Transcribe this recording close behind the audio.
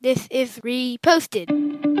This is reposted.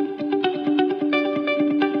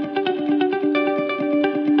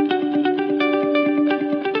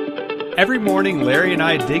 Every morning, Larry and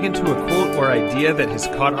I dig into a quote or idea that has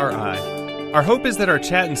caught our eye. Our hope is that our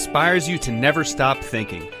chat inspires you to never stop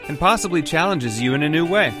thinking and possibly challenges you in a new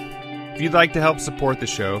way. If you'd like to help support the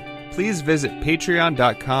show, please visit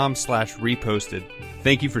patreon.com/reposted.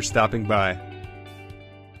 Thank you for stopping by.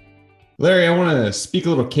 Larry, I want to speak a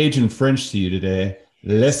little Cajun French to you today.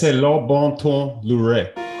 Laissez le bon temps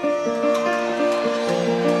rouler.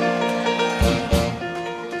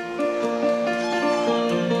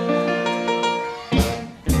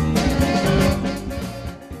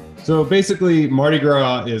 So basically, Mardi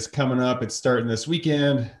Gras is coming up. It's starting this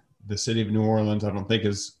weekend. The city of New Orleans, I don't think,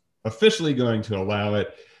 is officially going to allow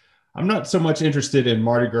it. I'm not so much interested in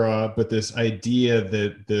Mardi Gras, but this idea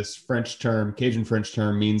that this French term, Cajun French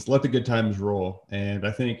term, means let the good times roll. And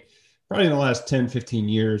I think probably in the last 10, 15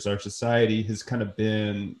 years, our society has kind of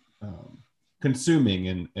been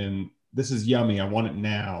consuming and this is yummy. I want it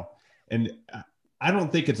now. And I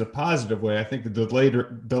don't think it's a positive way. I think that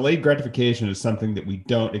delayed gratification is something that we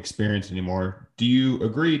don't experience anymore. Do you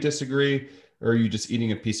agree, disagree, or are you just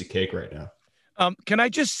eating a piece of cake right now? Can I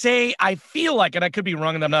just say, I feel like, and I could be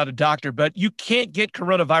wrong and I'm not a doctor, but you can't get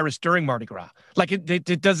coronavirus during Mardi Gras. Like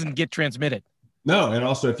it doesn't get transmitted. No, and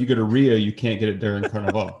also if you go to Rio, you can't get it during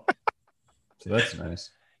Carnival. So that's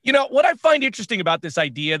nice. You know, what I find interesting about this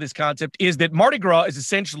idea, this concept, is that Mardi Gras is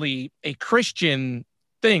essentially a Christian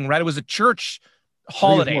thing, right? It was a church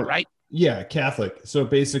holiday, right? Yeah, Catholic. So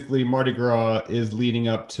basically, Mardi Gras is leading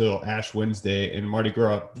up till Ash Wednesday, and Mardi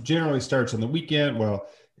Gras generally starts on the weekend. Well,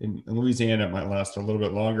 in Louisiana, it might last a little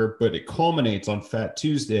bit longer, but it culminates on Fat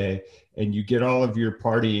Tuesday, and you get all of your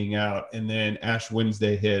partying out, and then Ash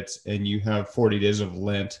Wednesday hits, and you have 40 days of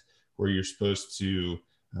Lent where you're supposed to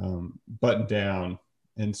button down.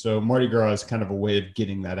 And so Mardi Gras is kind of a way of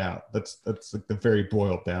getting that out. That's like the very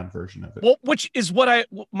boiled down version of it. Well, which is my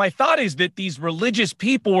thought is that these religious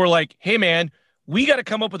people were like, hey, man, we got to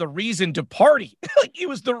come up with a reason to party. Like it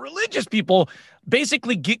was the religious people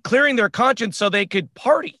basically clearing their conscience so they could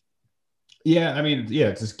party. Yeah, I mean, yeah,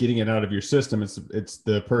 it's just getting it out of your system. It's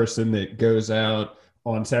the person that goes out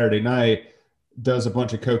on Saturday night, does a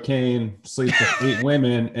bunch of cocaine, sleeps with 8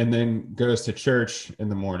 women, and then goes to church in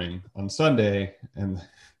the morning on Sunday. And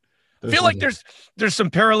I feel like there's some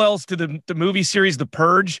parallels to the movie series The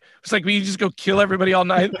Purge. It's like you just go kill everybody all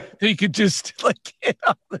night. You could just like get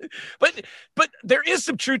up. But there is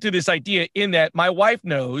some truth to this idea in that my wife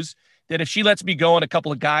knows that if she lets me go on a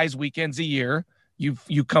couple of guys' weekends a year,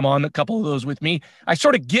 you come on a couple of those with me, I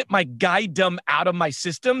sort of get my guydom out of my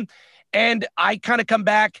system. And I kind of come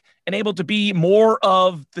back and able to be more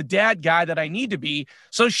of the dad guy that I need to be.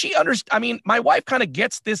 So my wife kind of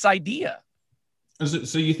gets this idea.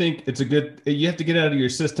 So you think you have to get out of your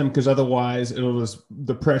system because otherwise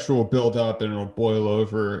the pressure will build up and it'll boil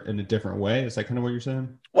over in a different way. Is that kind of what you're saying?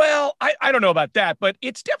 Well, I don't know about that, but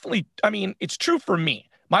it's definitely, it's true for me.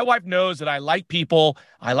 My wife knows that I like people.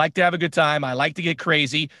 I like to have a good time. I like to get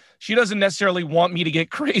crazy. She doesn't necessarily want me to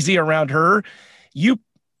get crazy around her.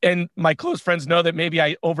 And my close friends know that maybe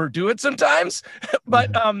I overdo it sometimes, but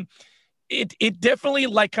it definitely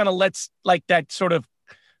like kind of lets like that sort of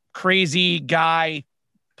crazy guy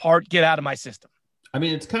part get out of my system. I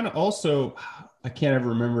mean, it's kind of also, I can't ever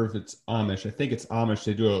remember if it's Amish. I think it's Amish.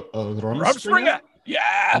 They do a Rumspringa.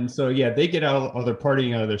 Yeah. And so, yeah, they get all their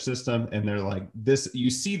partying out of their system and they're like this, you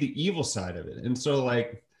see the evil side of it. And so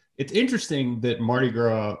like, it's interesting that Mardi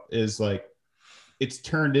Gras is like, it's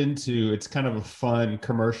turned into, it's kind of a fun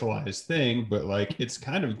commercialized thing, but like, it's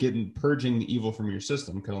kind of purging the evil from your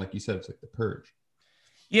system. Kind of like you said, it's like the purge.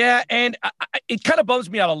 Yeah. And it kind of bums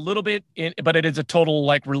me out a little bit, but it is a total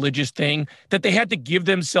like religious thing that they had to give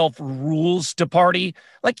themselves rules to party.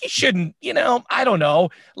 Like you shouldn't, I don't know.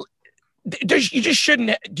 You just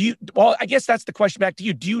shouldn't. Well, I guess that's the question back to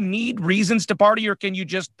you. Do you need reasons to party or can you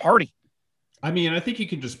just party? I mean, I think you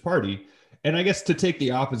can just party. And I guess to take the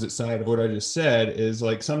opposite side of what I just said is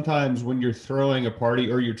like sometimes when you're throwing a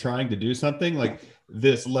party or you're trying to do something like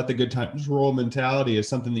this, let the good times roll mentality is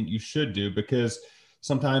something that you should do, because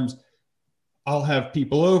sometimes I'll have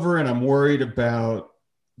people over and I'm worried about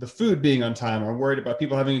the food being on time. I'm worried about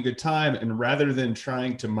people having a good time. And rather than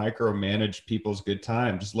trying to micromanage people's good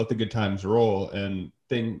time, just let the good times roll and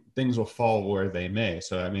things will fall where they may.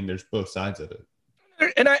 So, I mean, there's both sides of it.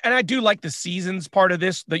 And I do like the seasons part of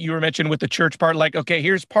this that you were mentioning with the church part. Like, okay,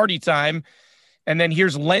 here's party time. And then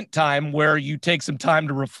here's Lent time where you take some time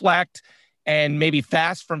to reflect and maybe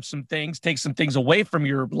fast from some things, take some things away from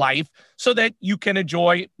your life so that you can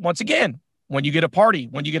enjoy, once again, when you get a party,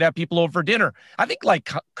 when you get to have people over for dinner. I think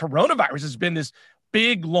like coronavirus has been this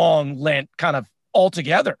big, long Lent kind of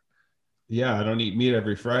altogether. Yeah, I don't eat meat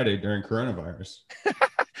every Friday during coronavirus.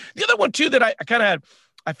 The other one too that I kind of had,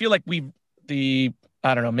 I feel like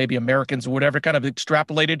I don't know, maybe Americans or whatever kind of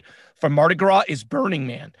extrapolated from Mardi Gras is Burning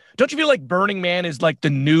Man. Don't you feel like Burning Man is like the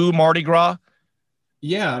new Mardi Gras?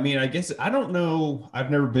 Yeah, I mean, I guess I don't know. I've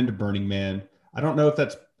never been to Burning Man. I don't know if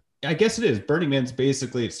that's, I guess it is. Burning Man's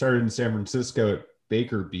basically, it started in San Francisco at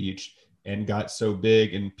Baker Beach and got so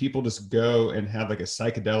big, and people just go and have like a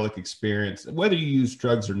psychedelic experience, whether you use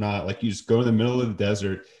drugs or not. Like you just go in the middle of the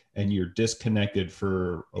desert and you're disconnected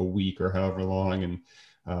for a week or however long. And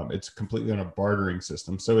it's completely on a bartering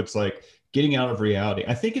system. So it's like getting out of reality.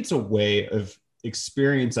 I think it's a way of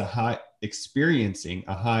experiencing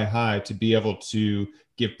a high to be able to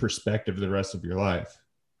give perspective to the rest of your life.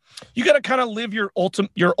 You got to kind of live your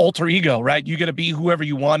alter ego, right? You got to be whoever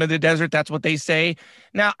you want in the desert. That's what they say.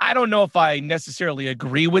 Now, I don't know if I necessarily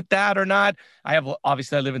agree with that or not.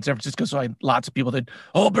 Obviously I live in San Francisco, so I have lots of people that,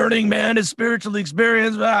 Burning Man is spiritually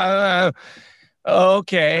experienced.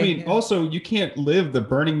 Okay. I mean, also you can't live the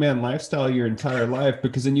Burning Man lifestyle your entire life,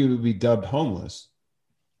 because then you would be dubbed homeless.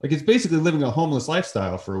 Like it's basically living a homeless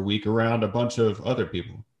lifestyle for a week around a bunch of other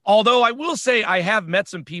people. Although I will say I have met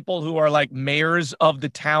some people who are like mayors of the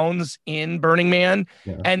towns in Burning Man,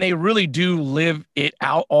 and they really do live it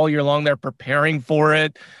out all year long. They're preparing for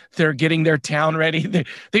it. They're getting their town ready.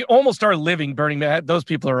 They almost are living Burning Man. Those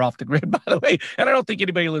people are off the grid, by the way. And I don't think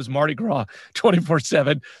anybody lives Mardi Gras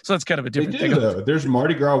 24/7. So that's kind of a different thing. Though. There's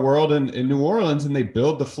Mardi Gras World in New Orleans, and they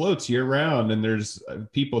build the floats year round. And there's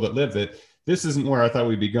people that live it. This isn't where I thought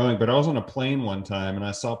we'd be going, but I was on a plane one time and I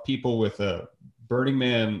saw people with a Burning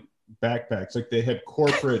Man backpacks. Like they had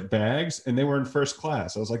corporate bags and they were in first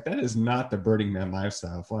class. I was like, that is not the Burning Man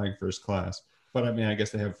lifestyle, flying first class. But I mean, I guess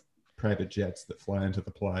they have private jets that fly into the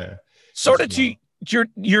playa. Sort of to your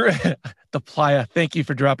the playa. Thank you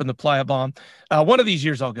for dropping the playa bomb. One of these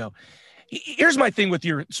years I'll go. Here's my thing with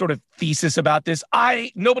your sort of thesis about this.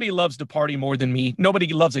 Nobody loves to party more than me. Nobody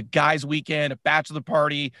loves a guy's weekend, a bachelor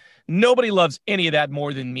party. Nobody loves any of that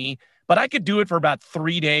more than me. But I could do it for about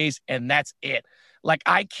 3 days and that's it. Like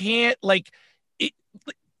I can't I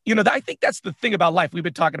think that's the thing about life. We've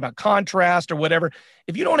been talking about contrast or whatever.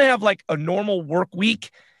 If you don't have like a normal work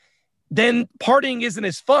week, then partying isn't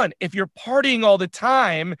as fun. If you're partying all the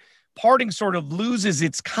time, partying sort of loses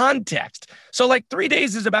its context. So like 3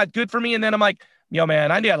 days is about good for me. And then I'm like, yo,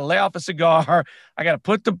 man, I got to lay off a cigar. I got to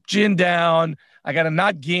put the gin down. I got to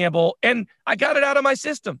not gamble. And I got it out of my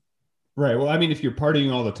system. Right. Well, I mean, if you're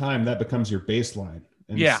partying all the time, that becomes your baseline.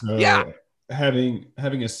 And so having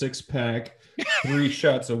a 6-pack, 3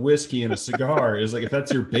 shots of whiskey and a cigar is like, if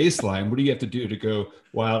that's your baseline, what do you have to do to go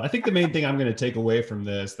wild? I think the main thing I'm going to take away from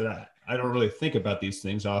this, that I don't really think about these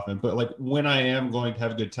things often, but like when I am going to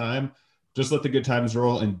have a good time, just let the good times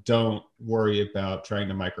roll and don't worry about trying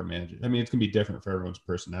to micromanage it. I mean, it's going to be different for everyone's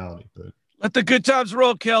personality, but let the good times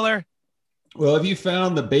roll, killer. Well, if you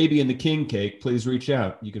found the baby and the king cake, please reach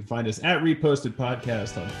out. You can find us at Reposted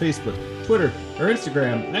Podcast on Facebook, Twitter, or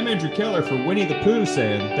Instagram. I'm Andrew Keller for Winnie the Pooh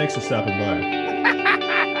saying thanks for stopping by.